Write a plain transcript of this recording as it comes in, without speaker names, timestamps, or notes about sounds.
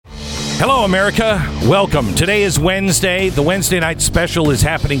Hello, America. Welcome. Today is Wednesday. The Wednesday night special is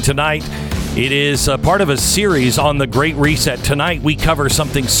happening tonight. It is part of a series on the Great Reset. Tonight, we cover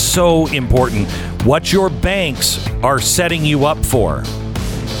something so important. What your banks are setting you up for.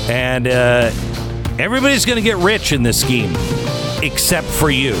 And everybody's going to get rich in this scheme, except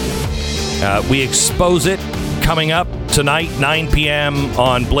for you. We expose it coming up tonight, 9 p.m.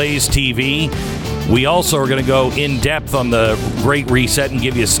 on Blaze TV. We also are going to go in depth on the Great Reset and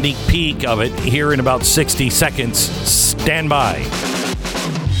give you a sneak peek of it here in about 60 seconds. Stand by.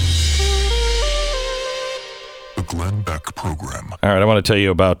 The Glenn Beck Program. All right, I want to tell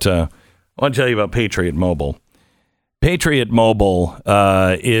you about Patriot Mobile. Patriot Mobile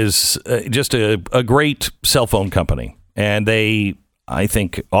is just a great cell phone company, and they, I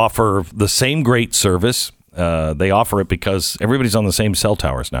think, offer the same great service. They offer it because everybody's on the same cell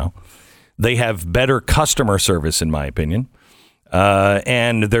towers now. They have better customer service, in my opinion,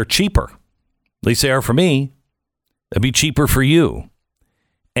 and they're cheaper. At least they are for me. They'd be cheaper for you.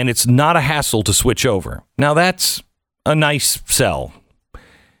 And it's not a hassle to switch over. Now, that's a nice sell.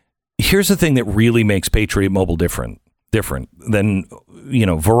 Here's the thing that really makes Patriot Mobile different than,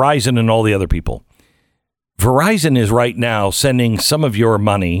 Verizon and all the other people. Verizon is right now sending some of your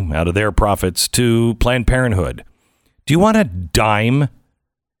money out of their profits to Planned Parenthood. Do you want a dime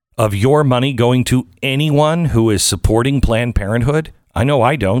of your money going to anyone who is supporting Planned Parenthood? I know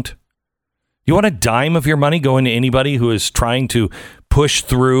I don't. You want a dime of your money going to anybody who is trying to push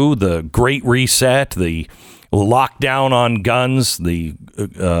through the Great Reset, the lockdown on guns, the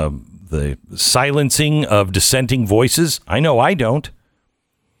silencing of dissenting voices? I know I don't.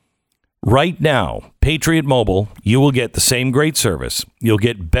 Right now, Patriot Mobile, you will get the same great service. You'll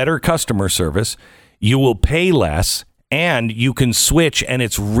get better customer service. You will pay less. And you can switch, and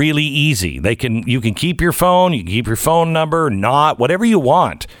it's really easy. You can keep your phone, you can keep your phone number, whatever you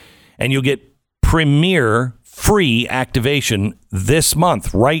want. And you'll get premier free activation this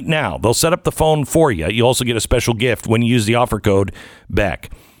month, right now. They'll set up the phone for you. You also get a special gift when you use the offer code BECK.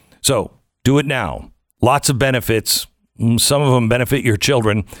 So do it now. Lots of benefits. Some of them benefit your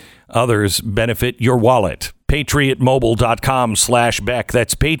children. Others benefit your wallet. PatriotMobile.com/Beck.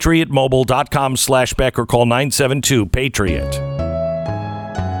 That's PatriotMobile.com/Beck or call 972-PATRIOT.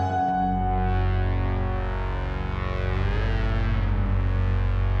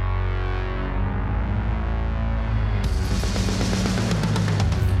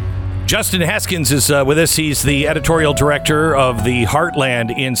 Justin Haskins is with us. He's the editorial director of the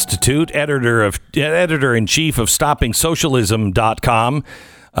Heartland Institute, editor-in-chief of StoppingSocialism.com.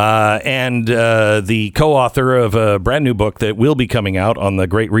 And the co-author of a brand new book that will be coming out on the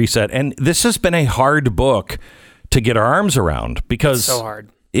Great Reset. And this has been a hard book to get our arms around because it's so hard.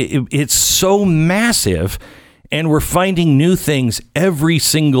 It's so massive, and we're finding new things every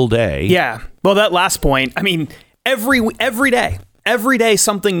single day. Yeah. Well, that last point, I mean, every day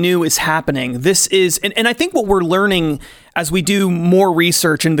something new is happening. This is, and I think what we're learning as we do more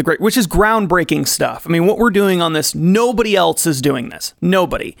research into the Great, which is groundbreaking stuff. I mean, what we're doing on this, nobody else is doing this.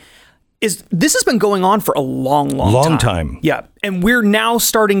 Nobody. This has been going on for a long time. Yeah. And we're now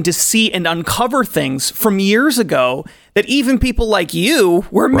starting to see and uncover things from years ago that even people like you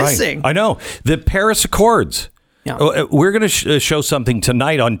were missing. Right. I know. The Paris Accords. Yeah. We're going to show something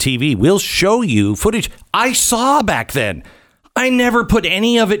tonight on TV. We'll show you footage I saw back then. I never put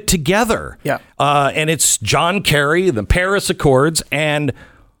any of it together. Yeah. And it's John Kerry, the Paris Accords, and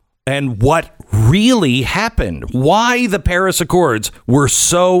what really happened. Why the Paris Accords were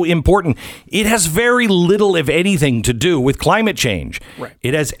so important. It has very little, if anything, to do with climate change. Right.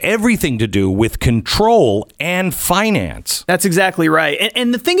 It has everything to do with control and finance. That's exactly right.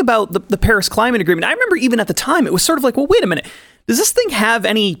 And the thing about the Paris Climate Agreement, I remember even at the time, it was sort of like, well, wait a minute. Does this thing have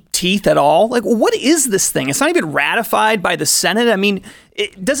any teeth at all? Like, what is this thing? It's not even ratified by the Senate. I mean,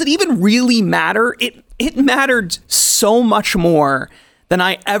 does it even really matter? It mattered so much more than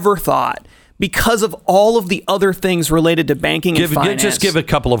I ever thought because of all of the other things related to banking and finance. Just give a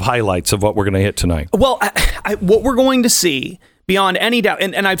couple of highlights of what we're going to hit tonight. Well, what we're going to see, beyond any doubt,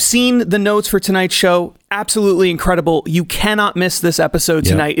 and I've seen the notes for tonight's show, absolutely incredible. You cannot miss this episode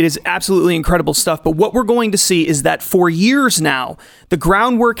tonight. It is absolutely incredible stuff. But what we're going to see is that for years now, the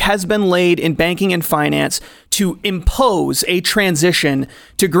groundwork has been laid in banking and finance to impose a transition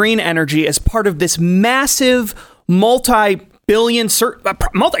to green energy as part of this massive multi-trillion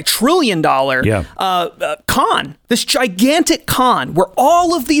dollar con, this gigantic con where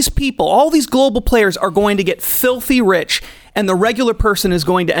all of these people, all these global players are going to get filthy rich and the regular person is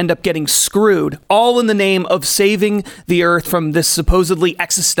going to end up getting screwed, all in the name of saving the Earth from this supposedly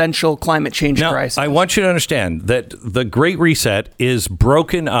existential climate change crisis. I want you to understand that the Great Reset is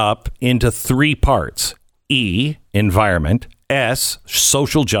broken up into 3 parts. E, environment. S,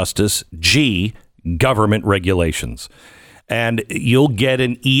 social justice. G, government regulations. And you'll get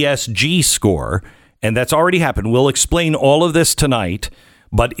an ESG score, and that's already happened. We'll explain all of this tonight,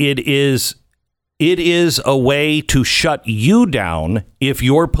 but it is a way to shut you down if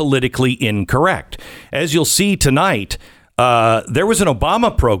you're politically incorrect. As you'll see tonight, there was an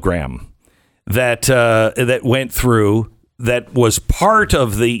Obama program that went through that was part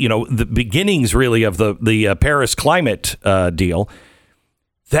of the beginnings really of the Paris climate deal.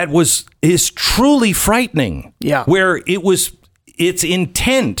 That is truly frightening. Yeah. Where its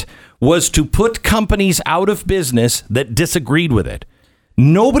intent was to put companies out of business that disagreed with it.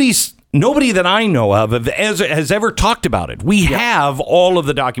 Nobody that I know of has ever talked about it. We have all of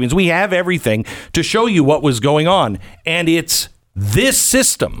the documents. We have everything to show you what was going on. And it's this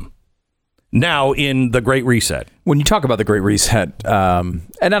system now in the Great Reset. When you talk about the Great Reset, and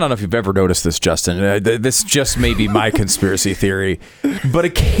I don't know if you've ever noticed this, Justin, this just may be my conspiracy theory, but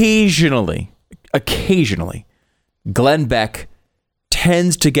occasionally, Glenn Beck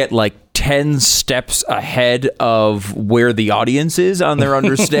tends to get like 10 steps ahead of where the audience is on their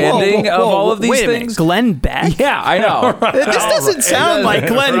understanding of all of these things. Minute. Glenn Beck? Yeah, I know. This doesn't sound like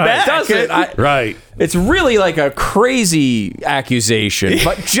Glenn Beck. Does it? Right. It's really like a crazy accusation,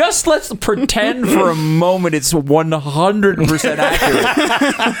 but just let's pretend for a moment it's 100% accurate.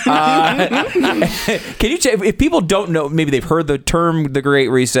 Can you if people don't know, maybe they've heard the term the Great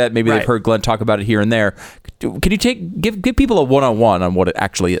Reset, maybe they've heard Glenn talk about it here and there. Can you give people a one-on-one on what it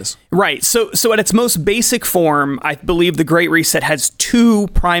actually is? Right. So at its most basic form, I believe the Great Reset has 2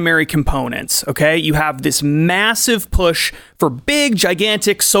 primary components. Okay. You have this massive push for big,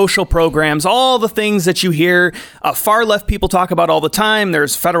 gigantic social programs, all the things that you hear far left people talk about all the time.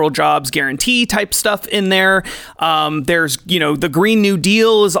 There's federal jobs guarantee type stuff in there. There's, the Green New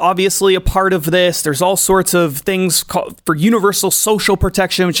Deal is obviously a part of this. There's all sorts of things called for universal social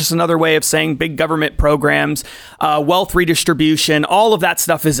protection, which is another way of saying big government programs, wealth redistribution, all of that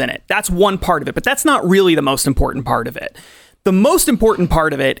stuff is in it. That's one part of it, but that's not really the most important part of it. The most important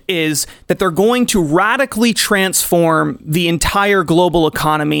part of it is that they're going to radically transform the entire global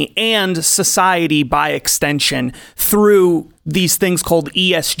economy and society by extension through these things called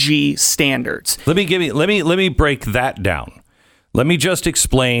ESG standards. Let me break that down. Let me just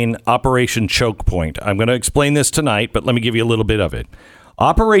explain Operation Choke Point. I'm going to explain this tonight, but let me give you a little bit of it.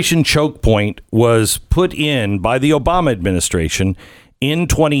 Operation Choke Point was put in by the Obama administration in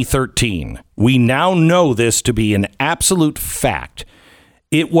 2013. We now know this to be an absolute fact.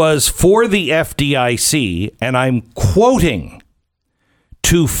 It was for the FDIC, and I'm quoting,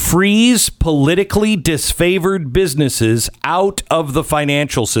 to freeze politically disfavored businesses out of the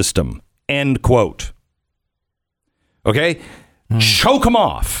financial system. End quote. Okay? Choke them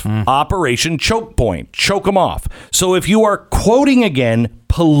off. Operation Choke Point. Choke them off. So if you are quoting again,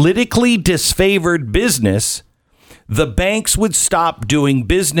 politically disfavored business, the banks would stop doing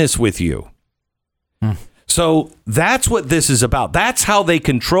business with you. So that's what this is about. That's how they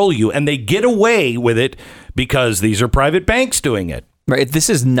control you, and they get away with it because these are private banks doing it. Right. This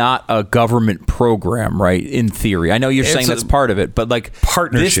is not a government program, right? In theory, I know you're saying that's part of it, but like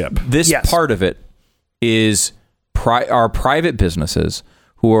partnership. This part of it is our private businesses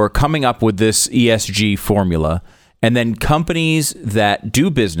who are coming up with this ESG formula. And then companies that do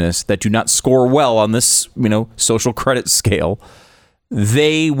business that do not score well on this, social credit scale,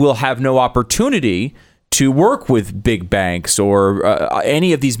 they will have no opportunity to work with big banks or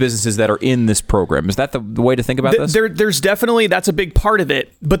any of these businesses that are in this program. Is that the way to think about this? There's definitely, that's a big part of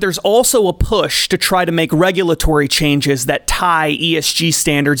it. But there's also a push to try to make regulatory changes that tie ESG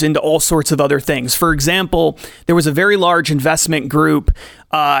standards into all sorts of other things. For example, there was a very large investment group,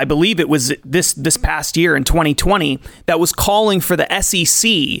 I believe it was this past year in 2020, that was calling for the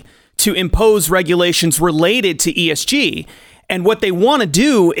SEC to impose regulations related to ESG. And what they want to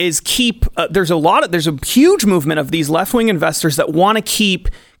do is keep, there's a huge movement of these left-wing investors that want to keep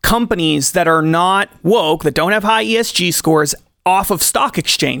companies that are not woke, that don't have high ESG scores, off of stock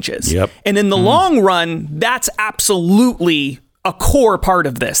exchanges. Yep. And in the long run, that's absolutely a core part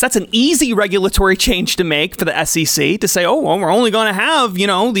of this. That's an easy regulatory change to make for the SEC to say, we're only going to have,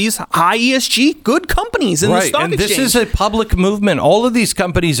 these high ESG good companies in the stock exchange. This is a public movement. All of these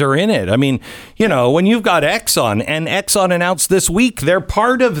companies are in it. I mean, when you've got Exxon, and Exxon announced this week, they're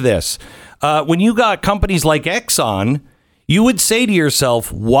part of this. When you got companies like Exxon, you would say to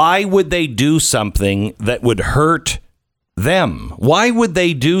yourself, why would they do something that would hurt them? Why would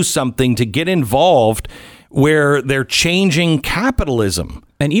they do something to get involved where they're changing capitalism?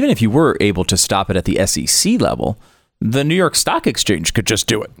 And even if you were able to stop it at the SEC level, the New York Stock Exchange could just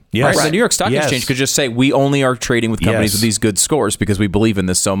do it. Yes. Right? The New York Stock Exchange could just say, we only are trading with companies with these good scores because we believe in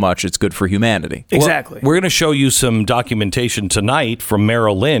this so much, it's good for humanity. Exactly. Well, we're going to show you some documentation tonight from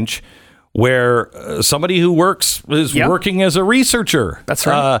Merrill Lynch where somebody who is working as a researcher. That's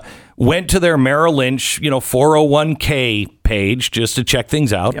right. Went to their Merrill Lynch, 401k page just to check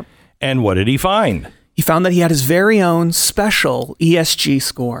things out. Yep. And what did he find? He found that he had his very own special ESG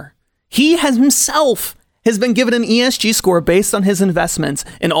score. He himself has been given an ESG score based on his investments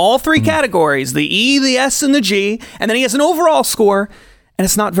in all three categories, the E, the S, and the G. And then he has an overall score, and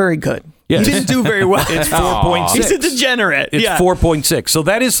it's not very good. Yes. He didn't do very well. It's 4.6. He's a degenerate. It's 4.6. So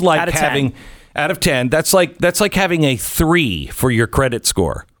that is like having, 10. out of 10, that's like having a 3 for your credit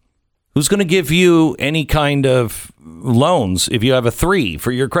score. Who's going to give you any kind of loans if you have a 3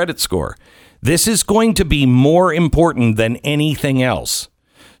 for your credit score? This is going to be more important than anything else.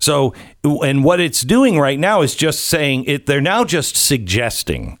 So, and what it's doing right now is just saying they're now just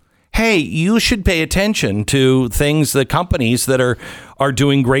suggesting, hey, you should pay attention to things, the companies that are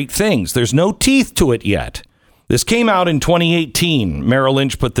doing great things. There's no teeth to it yet. This came out in 2018. Merrill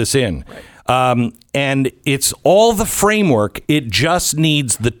Lynch put this in. And it's all the framework. It just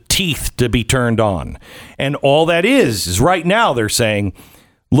needs the teeth to be turned on. And all that is right now they're saying,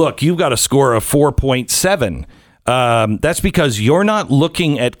 look, you've got a score of 4.7. That's because you're not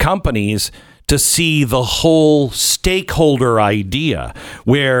looking at companies to see the whole stakeholder idea,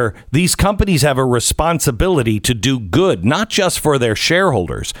 where these companies have a responsibility to do good, not just for their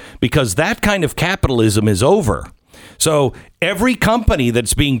shareholders, because that kind of capitalism is over. So every company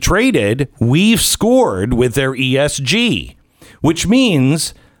that's being traded, we've scored with their ESG, which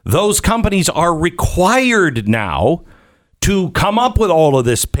means those companies are required now to come up with all of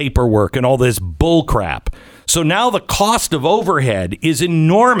this paperwork and all this bull crap. So now the cost of overhead is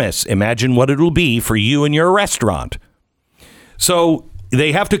enormous. Imagine what it'll be for you and your restaurant. So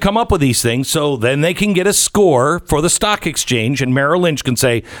they have to come up with these things so then they can get a score for the stock exchange, and Merrill Lynch can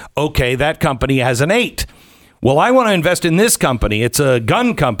say, okay, that company has an 8. Well, I want to invest in this company. It's a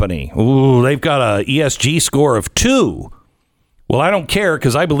gun company. Ooh, they've got a ESG score of 2. Well, I don't care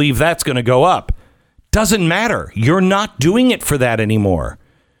because I believe that's going to go up. Doesn't matter. You're not doing it for that anymore.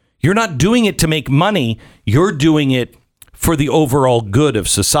 You're not doing it to make money. You're doing it for the overall good of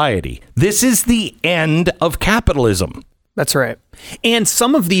society. This is the end of capitalism. That's right. And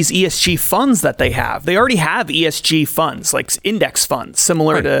some of these ESG funds that they already have ESG funds, like index funds,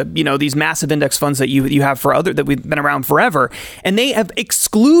 similar to, these massive index funds that you have that we've been around forever. And they have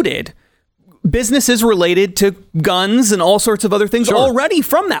excluded businesses related to guns and all sorts of other things already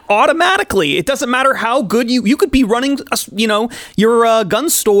from that automatically. It doesn't matter how good you could be running, your gun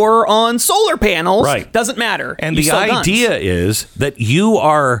store on solar panels. Right. Doesn't matter. And the idea is that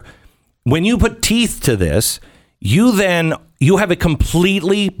when you put teeth to this, you have a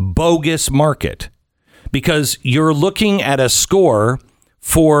completely bogus market because you're looking at a score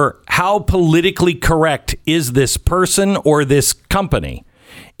for how politically correct is this person or this company.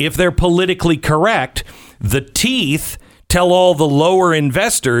 If they're politically correct, the teeth tell all the lower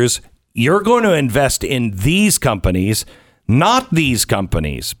investors, you're going to invest in these companies, not these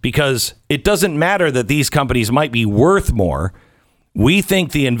companies, because it doesn't matter that these companies might be worth more. We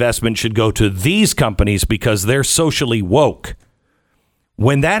think the investment should go to these companies because they're socially woke.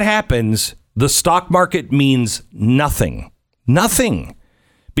 When that happens, the stock market means nothing. Nothing.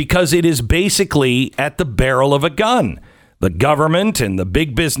 Because it is basically at the barrel of a gun. The government and the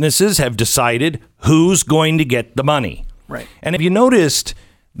big businesses have decided who's going to get the money. Right. And have you noticed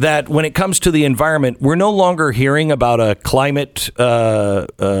that when it comes to the environment, we're no longer hearing about a climate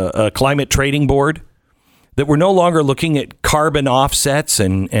trading board? That we're no longer looking at carbon offsets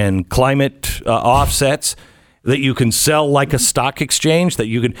and climate offsets that you can sell like a stock exchange, that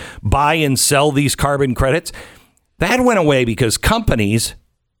you can buy and sell these carbon credits? That went away because companies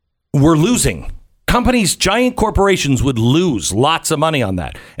were losing. Companies, giant corporations would lose lots of money on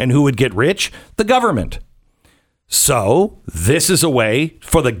that. And who would get rich? The government. So this is a way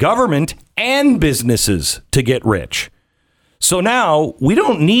for the government and businesses to get rich. So now we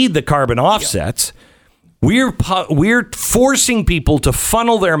don't need the carbon offsets. We're forcing people to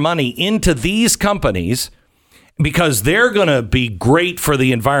funnel their money into these companies because they're going to be great for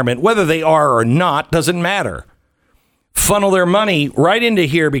the environment. Whether they are or not doesn't matter. Funnel their money right into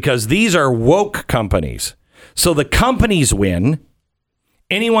here because these are woke companies. So the companies win.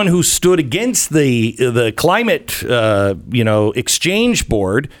 Anyone who stood against the climate, exchange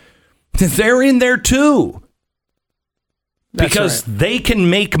board, they're in there too. because they can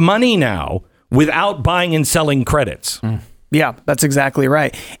make money now without buying and selling credits. Yeah, that's exactly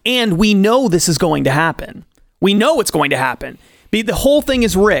right. And we know this is going to happen. We know it's going to happen. The whole thing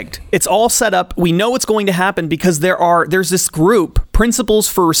is rigged. It's all set up. We know it's going to happen because there's this group, Principles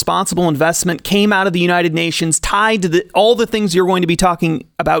for Responsible Investment, came out of the United Nations, tied to all the things you're going to be talking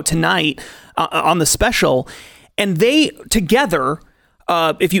about tonight on the special. And they together,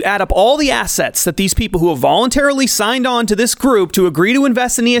 if you add up all the assets that these people who have voluntarily signed on to this group to agree to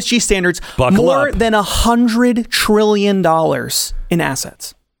invest in ESG standards, more than $100 trillion in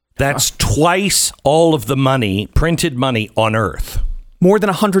assets. That's twice all of the money, printed money on Earth. More than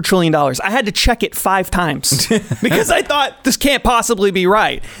 $100 trillion. I had to check it 5 times because I thought this can't possibly be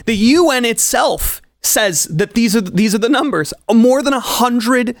right. The UN itself says that these are the numbers. More than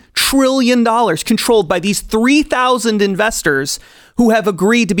 $100 trillion controlled by these 3,000 investors who have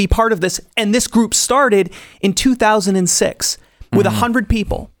agreed to be part of this. And this group started in 2006 with 100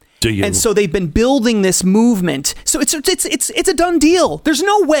 people. And so they've been building this movement. So it's a done deal. There's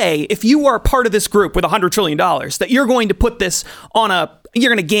no way if you are part of this group with $100 trillion that you're going to put this you're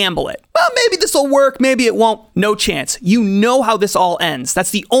going to gamble it. Well, maybe this will work. Maybe it won't. No chance. You know how this all ends. That's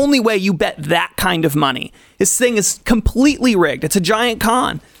the only way you bet that kind of money. This thing is completely rigged. It's a giant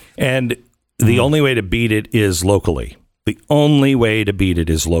con. And the only way to beat it is locally. The only way to beat it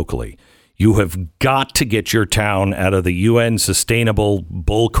is locally. You have got to get your town out of the UN sustainable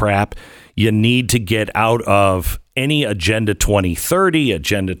bullcrap. You need to get out of any Agenda 2030,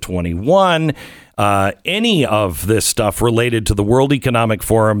 Agenda 21, any of this stuff related to the World Economic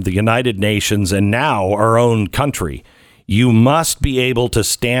Forum, the United Nations, and now our own country. You must be able to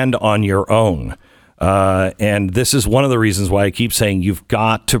stand on your own. And this is one of the reasons why I keep saying you've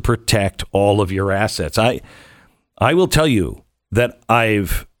got to protect all of your assets. I will tell you that I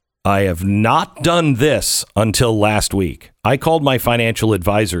have not done this until last week. I called my financial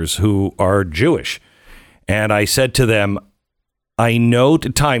advisors who are Jewish, and I said to them, I know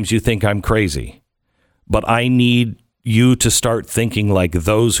at times you think I'm crazy, but I need you to start thinking like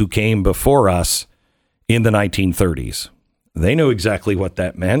those who came before us in the 1930s. They knew exactly what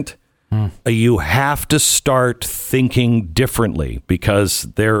that meant. You have to start thinking differently because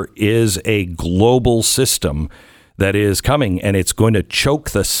there is a global system that is coming, and it's going to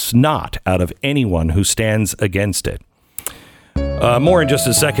choke the snot out of anyone who stands against it. More in just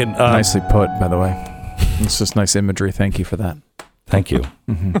a second. Nicely put, by the way. It's just nice imagery. Thank you for that. Thank you.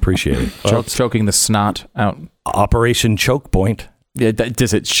 Appreciate it. Choking the snot out. Operation Choke Point. Yeah,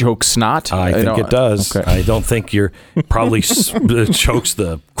 does it choke snot? I think it does. Okay. I don't think you're probably chokes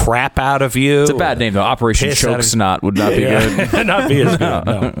the crap out of you. It's a bad name, though. Operation Choke Snot would not be good. Not be as good,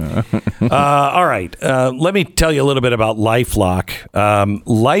 no. All right. Let me tell you a little bit about LifeLock.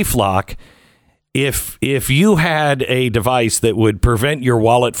 LifeLock, if you had a device that would prevent your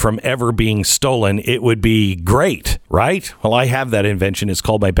wallet from ever being stolen, it would be great, right? Well, I have that invention. It's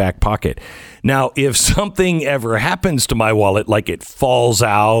called my back pocket. Now, if something ever happens to my wallet, like it falls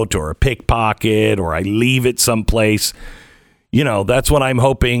out or a pickpocket or I leave it someplace, that's when I'm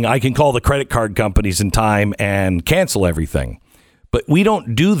hoping I can call the credit card companies in time and cancel everything. But we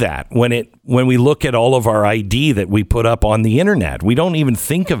don't do that when we look at all of our ID that we put up on the internet. We don't even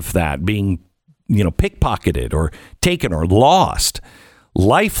think of that being pickpocketed or taken or lost.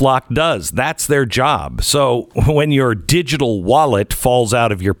 LifeLock does. That's their job. So when your digital wallet falls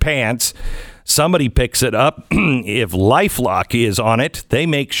out of your pants, somebody picks it up. If LifeLock is on it, they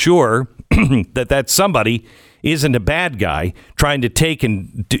make sure that somebody isn't a bad guy trying to take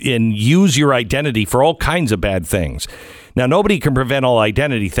and use your identity for all kinds of bad things. Now, nobody can prevent all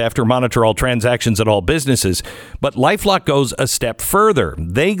identity theft or monitor all transactions at all businesses, but LifeLock goes a step further.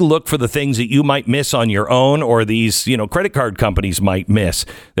 They look for the things that you might miss on your own or these, credit card companies might miss.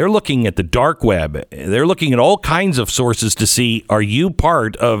 They're looking at the dark web. They're looking at all kinds of sources to see, are you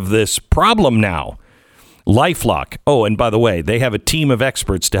part of this problem now? LifeLock. Oh, and by the way, they have a team of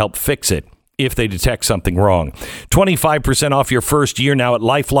experts to help fix it if they detect something wrong. 25% off your first year now at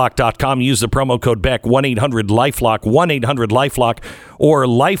LifeLock.com. Use the promo code Beck, 1-800-LifeLock, 1-800-LifeLock, or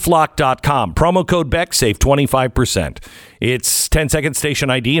LifeLock.com. Promo code Beck, save 25%. It's 10-second station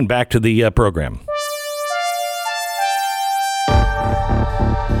ID, and back to the program.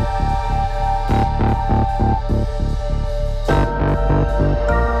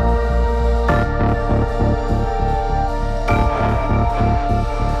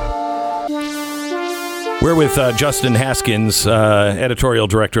 We're with Justin Haskins, editorial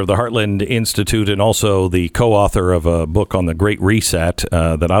director of the Heartland Institute and also the co-author of a book on the Great Reset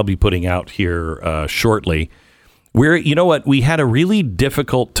that I'll be putting out here shortly. We had a really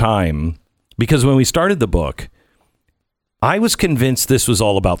difficult time because when we started the book, I was convinced this was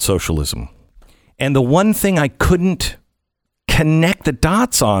all about socialism. And the one thing I couldn't connect the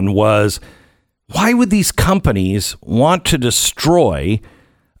dots on was, why would these companies want to destroy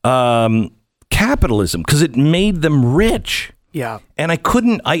capitalism? Because it made them rich. Yeah. And I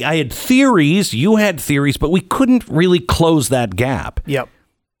had theories, you had theories, but we couldn't really close that gap. Yep.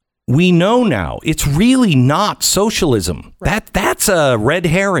 We know now it's really not socialism. Right. That's a red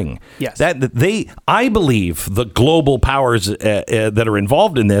herring. Yes. I believe the global powers that are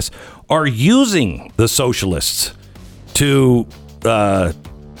involved in this are using the socialists to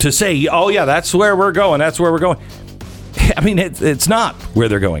say, oh yeah, that's where we're going. That's where we're going. I mean, it's not where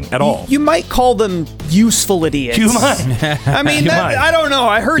they're going at all. You might call them useful idiots. You might. I mean, I don't know.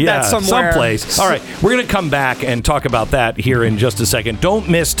 I heard that somewhere. Someplace. All right. We're going to come back and talk about that here in just a second. Don't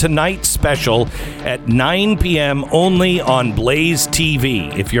miss tonight's special at 9 p.m. only on Blaze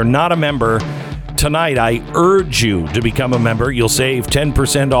TV. If you're not a member, tonight I urge you to become a member. You'll save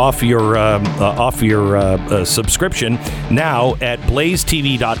 10% off your subscription now at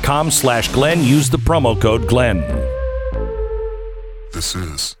blazetv.com/Glenn. Use the promo code Glenn. This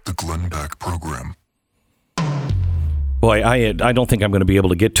is the Glenn Beck Program. Boy, I don't think I'm going to be able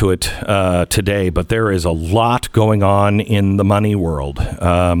to get to it today, but there is a lot going on in the money world.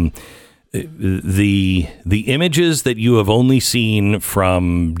 The images that you have only seen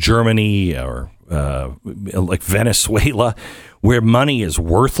from Germany or like Venezuela, where money is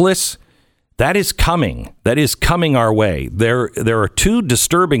worthless, that is coming. That is coming our way. There are two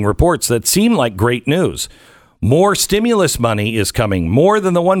disturbing reports that seem like great news. More stimulus money is coming, more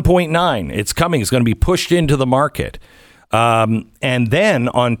than the 1.9. It's coming. It's going to be pushed into the market. And then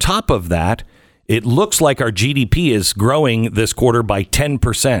on top of that, it looks like our GDP is growing this quarter by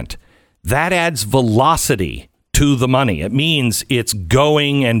 10%. That adds velocity to the money. It means it's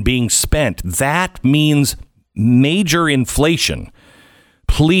going and being spent. That means major inflation.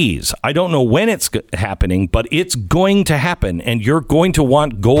 Please, I don't know when it's happening, but it's going to happen, and you're going to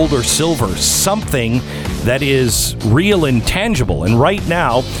want gold or silver, something that is real and tangible. And right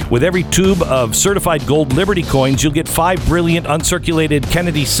now, with every tube of certified gold Liberty coins, you'll get 5 brilliant uncirculated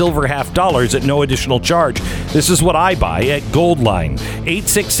Kennedy silver $half at no additional charge. This is what I buy at Goldline.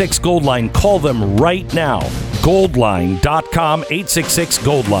 866-GOLDLINE. Call them right now. Goldline.com,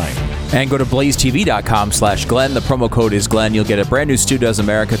 866-GOLDLINE. And go to blazetv.com/Glenn. The promo code is Glenn. You'll get a brand new Stu Does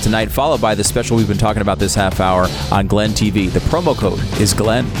America tonight, followed by the special we've been talking about this half hour on Glenn TV. The promo code is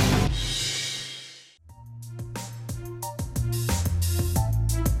Glenn.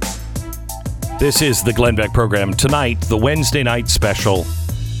 This is the Glenn Beck Program. Tonight, the Wednesday night special.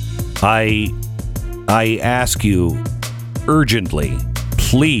 I ask you urgently,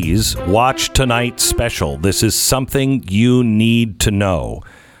 please watch tonight's special. This is something you need to know.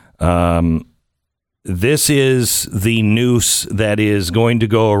 This is the noose that is going to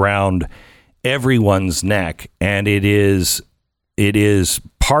go around everyone's neck, and it is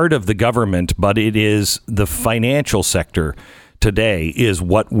part of the government, but it is the financial sector today is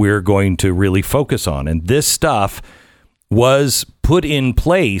what we're going to really focus on. And this stuff was put in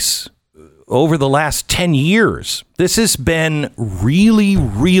place over the last 10 years. This has been really,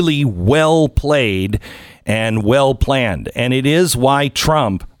 really well played and well planned. And it is why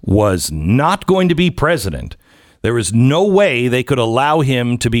Trump was not going to be president. There was no way they could allow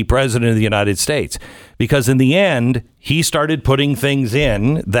him to be president of the United States, because in the end, he started putting things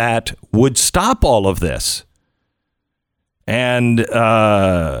in that would stop all of this. And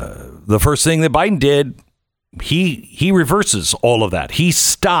the first thing that Biden did, he reverses all of that. He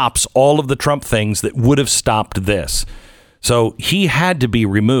stops all of the Trump things that would have stopped this. So he had to be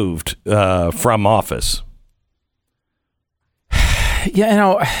removed from office. Yeah, you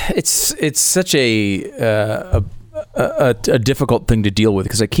know, it's such a difficult thing to deal with,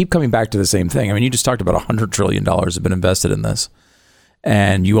 because I keep coming back to the same thing. I mean, you just talked about $100 trillion have been invested in this,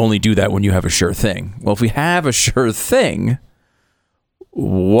 and you only do that when you have a sure thing. Well, if we have a sure thing,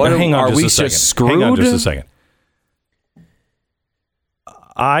 what are we just screwed? Hang on just a second.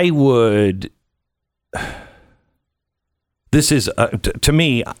 I would. This is, to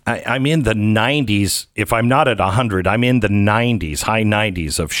me, I'm in the 90s. If I'm not at 100, I'm in the 90s, high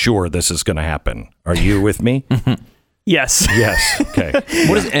 90s of sure this is going to happen. Are you with me? Yes. Yes. Okay.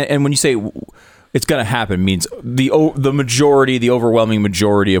 And when you say it's going to happen, means the majority, the overwhelming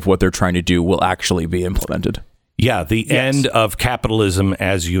majority of what they're trying to do will actually be implemented. Yeah, the end of capitalism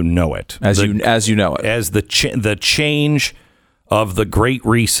as you know it. As you know it. As the change of the Great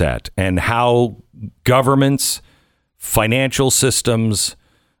Reset, and how governments, financial systems,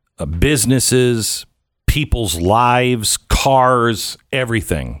 businesses, people's lives, cars,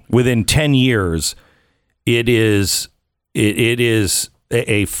 everything. Within 10 years, it is it is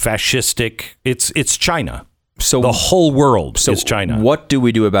a fascistic. It's China. So the whole world is China. What do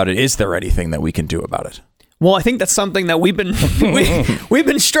we do about it? Is there anything that we can do about it? Well, I think that's something that we've been we've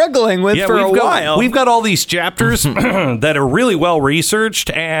been struggling with for a while. We've got all these chapters that are really well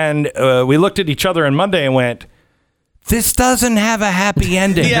researched, and we looked at each other on Monday and went, "This doesn't have a happy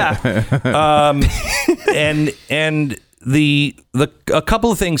ending." Yeah. And a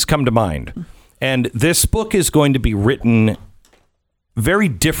couple of things come to mind, and this book is going to be written very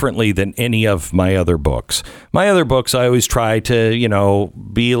differently than any of my other books. My other books, I always try to, be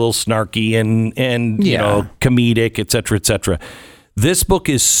a little snarky and comedic, et cetera, et cetera. This book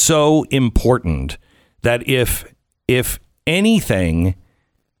is so important that if anything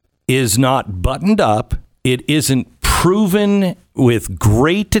is not buttoned up, it isn't proven with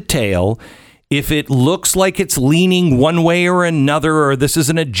great detail, if it looks like it's leaning one way or another, or this is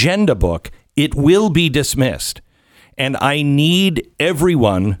an agenda book, it will be dismissed. And I need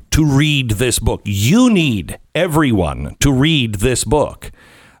everyone to read this book. You need everyone to read this book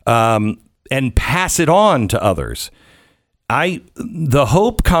and pass it on to others. The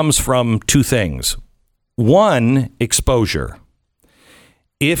hope comes from two things. One, exposure.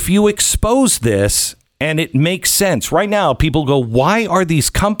 If you expose this and it makes sense, right now people go, why are these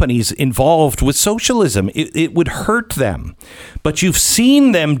companies involved with socialism? It would hurt them. But you've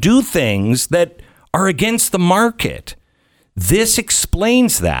seen them do things that are against the market. This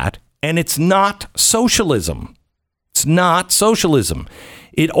explains that, and it's not socialism. It's not socialism.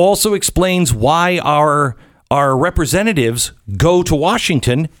 It also explains why our representatives go to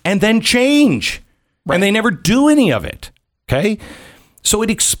Washington and then change, and they never do any of it. Okay? So it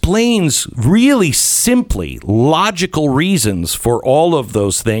explains really simply logical reasons for all of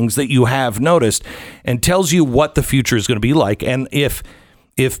those things that you have noticed and tells you what the future is going to be like. And if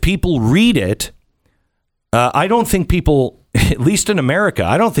people read it, I don't think people, at least in America,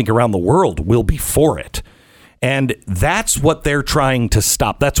 I don't think around the world will be for it. And that's what they're trying to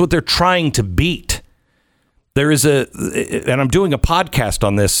stop. That's what they're trying to beat. There is and I'm doing a podcast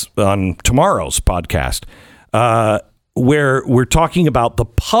on this, on tomorrow's podcast, where we're talking about the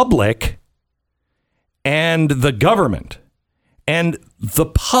public and the government. And the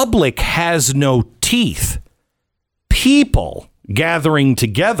public has no teeth. People gathering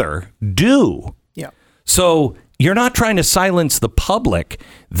together do. So you're not trying to silence the public.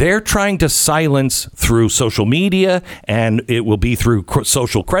 They're trying to silence through social media, and it will be through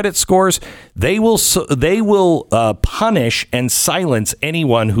social credit scores. They will punish and silence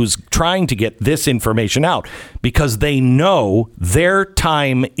anyone who's trying to get this information out because they know their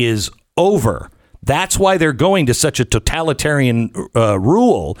time is over. That's why they're going to such a totalitarian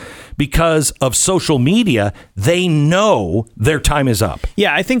rule, because of social media. They know their time is up.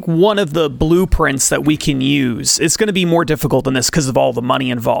 Yeah, I think one of the blueprints that we can use, it's going to be more difficult than this because of all the money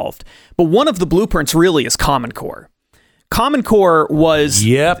involved. But one of the blueprints really is Common Core. Common Core was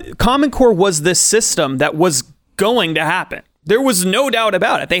this system that was going to happen. There was no doubt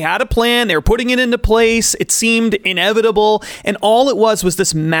about it. They had a plan. They were putting it into place. It seemed inevitable. And all it was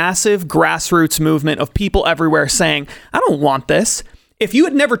this massive grassroots movement of people everywhere saying, I don't want this. If you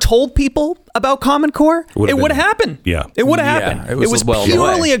had never told people about Common Core, it would have happened. Yeah. It would have happened. It was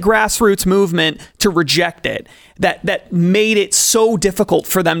purely a grassroots movement to reject it that made it so difficult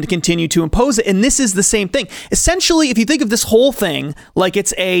for them to continue to impose it. And this is the same thing. Essentially, if you think of this whole thing like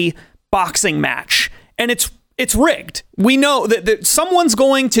it's a boxing match, and it's rigged. We know that someone's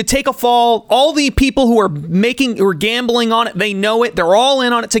going to take a fall. All the people who are gambling on it, they know it. They're all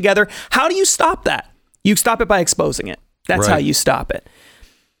in on it together. How do you stop that? You stop it by exposing it. That's how you stop it.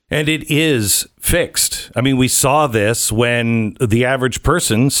 And it is fixed. I mean, we saw this when the average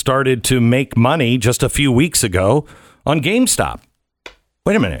person started to make money just a few weeks ago on GameStop.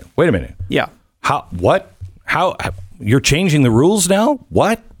 Wait a minute. Yeah. How you're changing the rules now?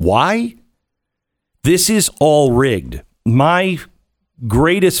 What? Why? This is all rigged. My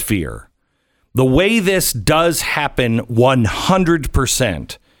greatest fear, the way this does happen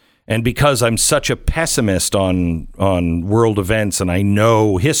 100%, and because I'm such a pessimist on world events and I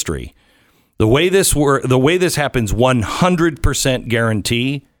know history, the way this happens 100%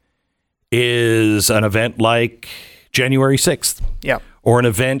 guarantee is an event like January 6th. Yeah. Or an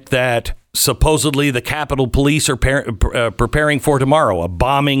event that supposedly the Capitol Police are preparing for tomorrow, a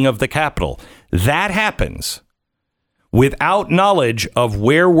bombing of the Capitol. That happens without knowledge of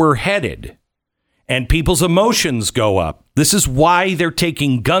where we're headed, and people's emotions go up. This is why they're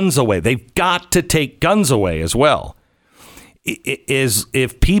taking guns away. They've got to take guns away as well.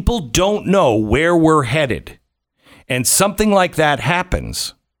 If people don't know where we're headed and something like that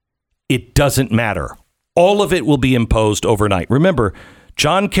happens, it doesn't matter. All of it will be imposed overnight. Remember,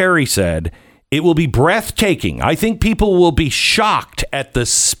 John Kerry said it will be breathtaking. I think people will be shocked at the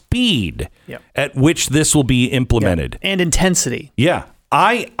speed at which this will be implemented. And intensity. Yeah,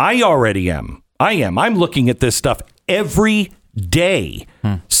 I already am. I'm looking at this stuff every day.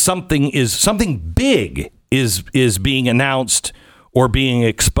 Something big is being announced or being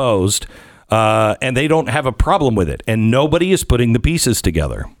exposed. And they don't have a problem with it. And nobody is putting the pieces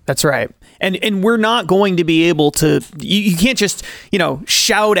together. That's right. And we're not going to be able to, you can't just,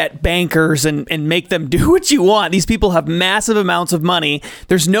 shout at bankers and make them do what you want. These people have massive amounts of money.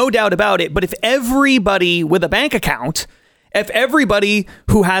 There's no doubt about it. But if everybody with a bank account, if everybody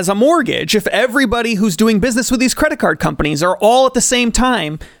who has a mortgage, if everybody who's doing business with these credit card companies are all at the same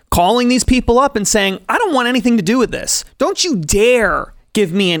time calling these people up and saying, I don't want anything to do with this. Don't you dare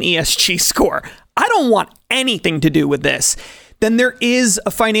give me an ESG score. I don't want anything to do with this. Then there is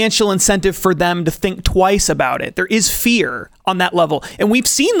a financial incentive for them to think twice about it. There is fear on that level. And we've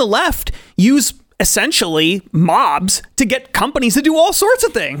seen the left use essentially mobs to get companies to do all sorts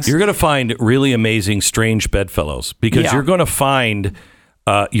of things. You're going to find really amazing, strange bedfellows because you're going to find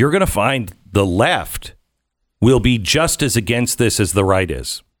the left will be just as against this as the right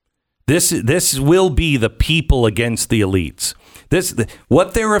is. This will be the people against the elites.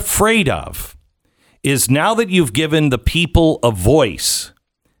 What they're afraid of is now that you've given the people a voice,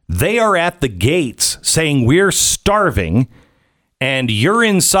 they are at the gates saying we're starving and you're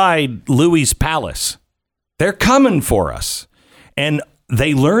inside Louis's palace. They're coming for us. And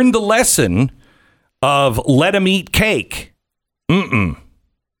they learned the lesson of let them eat cake.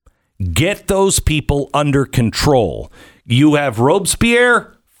 Get those people under control. You have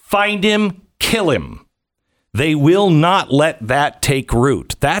Robespierre, find him, kill him. They will not let that take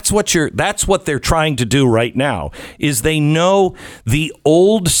root. That's what they're trying to do right now, is they know the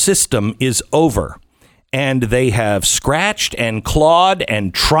old system is over. And they have scratched and clawed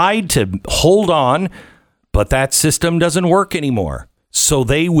and tried to hold on, but that system doesn't work anymore. So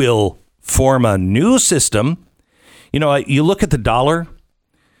they will form a new system. You look at the dollar.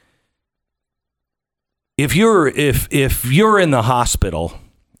 If you're in the hospital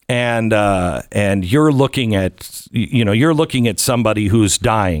and you're looking at somebody who's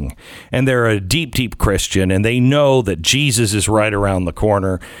dying and they're a deep Christian and they know that Jesus is right around the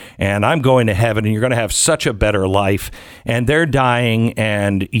corner and I'm going to heaven and you're going to have such a better life, and they're dying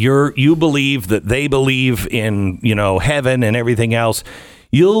and you believe that they believe in heaven and everything else,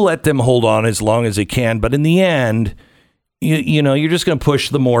 you'll let them hold on as long as they can, but in the end you're just going to push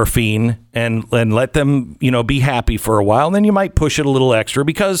the morphine and let them, be happy for a while. And then you might push it a little extra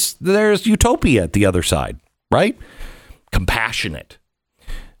because there's utopia at the other side, right? Compassionate.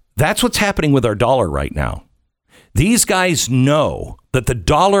 That's what's happening with our dollar right now. These guys know that the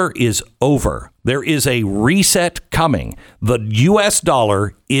dollar is over. There is a reset coming. The U.S.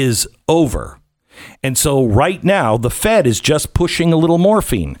 dollar is over. And so right now, the Fed is just pushing a little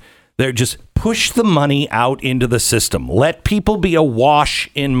morphine. They're just push the money out into the system. Let people be awash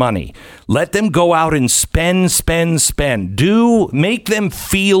in money. Let them go out and spend. Make them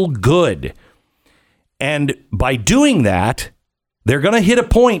feel good. And by doing that, they're going to hit a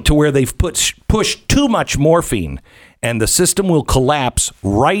point to where they've pushed too much morphine, and the system will collapse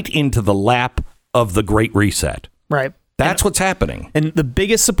right into the lap of the Great Reset. Right. That's what's happening. And the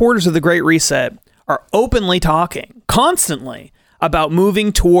biggest supporters of the Great Reset are openly talking constantly about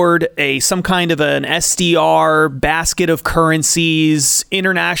moving toward some kind of an SDR, basket of currencies,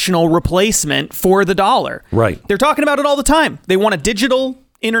 international replacement for the dollar. Right. They're talking about it all the time. They want a digital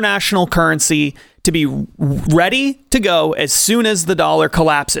international currency to be ready to go as soon as the dollar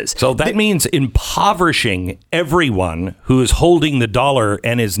collapses. So that means impoverishing everyone who is holding the dollar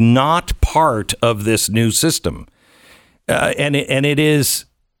and is not part of this new system. It's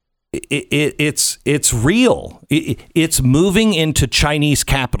real. It's moving into Chinese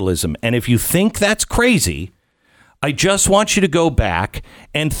capitalism. And if you think that's crazy, I just want you to go back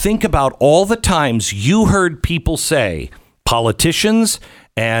and think about all the times you heard people say, politicians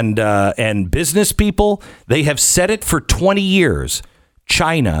and business people, they have said it for 20 years.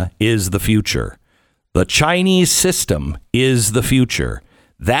 China is the future. The Chinese system is the future.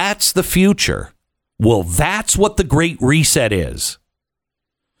 That's the future. Well, that's what the Great Reset is.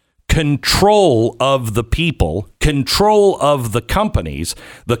 Control of the people, control of the companies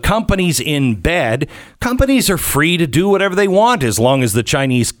in bed. Companies are free to do whatever they want as long as the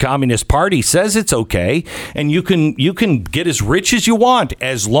Chinese Communist Party says it's okay. And you can get as rich as you want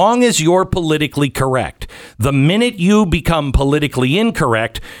as long as you're politically correct. The minute you become politically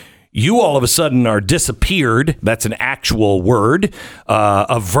incorrect, You all of a sudden are disappeared. That's an actual word,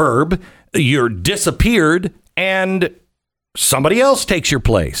 a verb. You're disappeared and somebody else takes your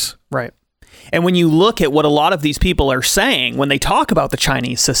place. Right. And when you look at what a lot of these people are saying when they talk about the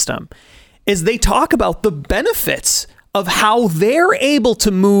Chinese system, is they talk about the benefits of how they're able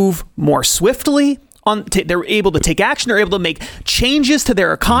to move more swiftly. They're able to take action. They're able to make changes to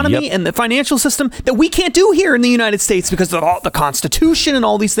their economy and the financial system that we can't do here in the United States because of the Constitution and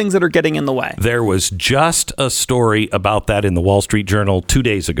all these things that are getting in the way. There was just a story about that in the Wall Street Journal 2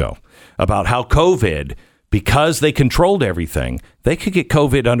 days ago about how COVID, because they controlled everything, they could get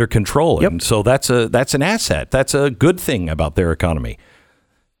COVID under control. And so that's an asset. That's a good thing about their economy.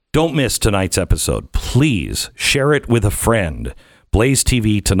 Don't miss tonight's episode. Please share it with a friend. Blaze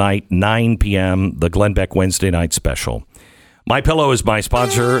TV tonight, 9 p.m., the Glenn Beck Wednesday night special. MyPillow is my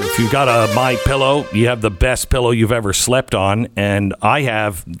sponsor. If you've got a MyPillow, you have the best pillow you've ever slept on. And I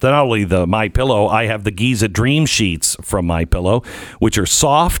have not only the MyPillow, I have the Giza Dream Sheets from MyPillow, which are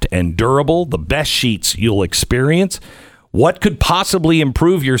soft and durable, the best sheets you'll experience. What could possibly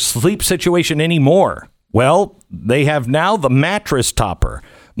improve your sleep situation anymore? Well, they have now the mattress topper.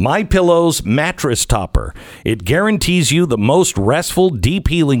 MyPillow's mattress topper. It guarantees you the most restful, deep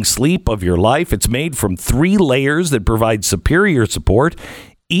healing sleep of your life. It's made from 3 layers that provide superior support,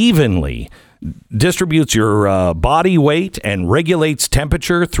 evenly distributes your body weight, and regulates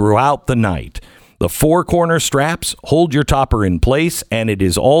temperature throughout the night. The 4-corner straps hold your topper in place, and it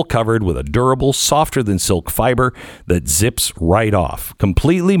is all covered with a durable, softer than silk fiber that zips right off.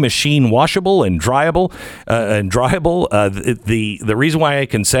 Completely machine washable and dryable. The reason why I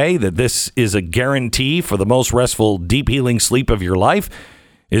can say that this is a guarantee for the most restful, deep healing sleep of your life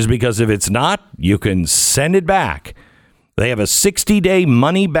is because if it's not, you can send it back. They have a 60-day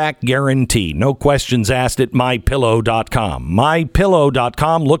money-back guarantee. No questions asked at MyPillow.com.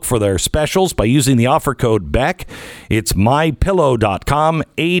 MyPillow.com. Look for their specials by using the offer code BECK. It's MyPillow.com,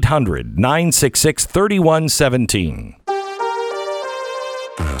 800-966-3117.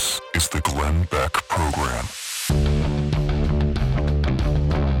 This is the Glenn Beck Program.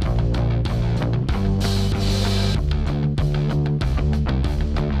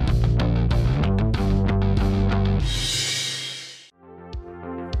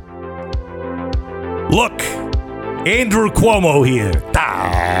 Look, Andrew Cuomo here.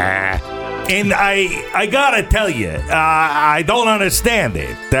 And I gotta tell you, I don't understand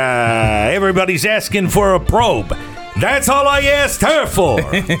it. Everybody's asking for a probe. That's all I asked her for.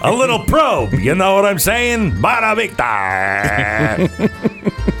 A little probe. You know what I'm saying? Bada bing, da.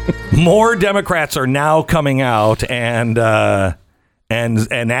 More Democrats are now coming out and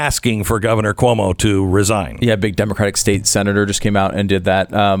asking for Governor Cuomo to resign. Yeah, big Democratic state senator just came out and did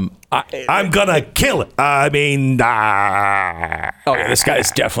that. I'm gonna kill it. I mean, oh yeah, this guy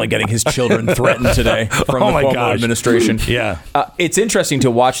is definitely getting his children threatened today from the Cuomo administration. Yeah, it's interesting to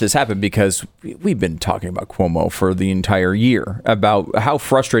watch this happen because we've been talking about Cuomo for the entire year about how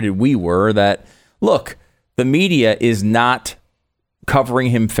frustrated we were that, look, the media is not covering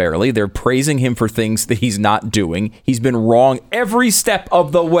him fairly. They're praising him for things that he's not doing. He's been wrong every step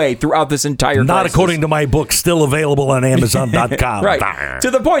of the way throughout this entire Not crisis. according to my book, still available on Amazon.com. Right. To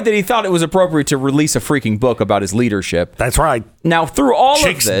the point that he thought it was appropriate to release a freaking book about his leadership. That's right. Now, through all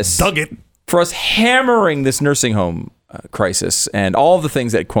Chicks of this, dug it. for us hammering this nursing home crisis and all the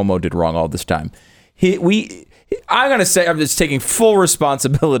things that Cuomo did wrong all this time, I'm going to say, I'm just taking full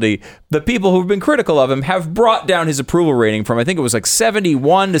responsibility. The people who've been critical of him have brought down his approval rating from, I think it was like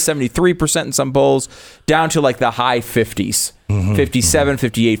 71 to 73% in some polls, down to like the high 50s, 57,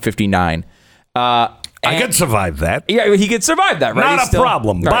 58, 59. I could survive that. Yeah, he could survive that, right? Not a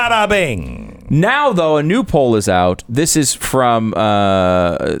problem. Right. Bada bing. Now, though, a new poll is out. This is from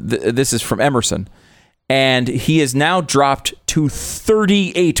Emerson, and he has now dropped to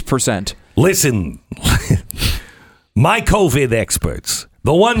 38%. Listen, my COVID experts,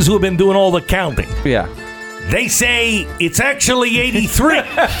 the ones who have been doing all the counting, they say it's actually 83,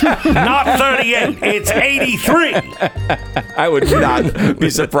 not 38. It's 83. I would not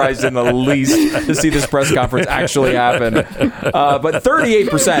be surprised in the least to see this press conference actually happen. But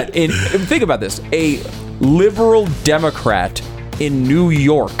 38%. Think about this. A liberal Democrat in New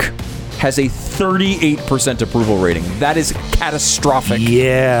York has a 38% approval rating. That is catastrophic.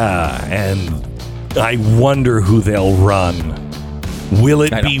 Yeah, and I wonder who they'll run. Will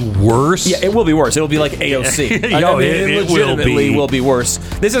it be worse? Yeah, it will be worse. It'll be like AOC. It legitimately will be worse.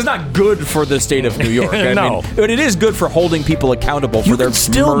 This is not good for the state of New York. No. But it is good for holding people accountable for their murders.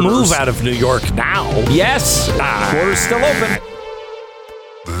 You can still move out of New York now. Yes. Borders still open.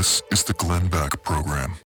 This is the Glenn Beck Program.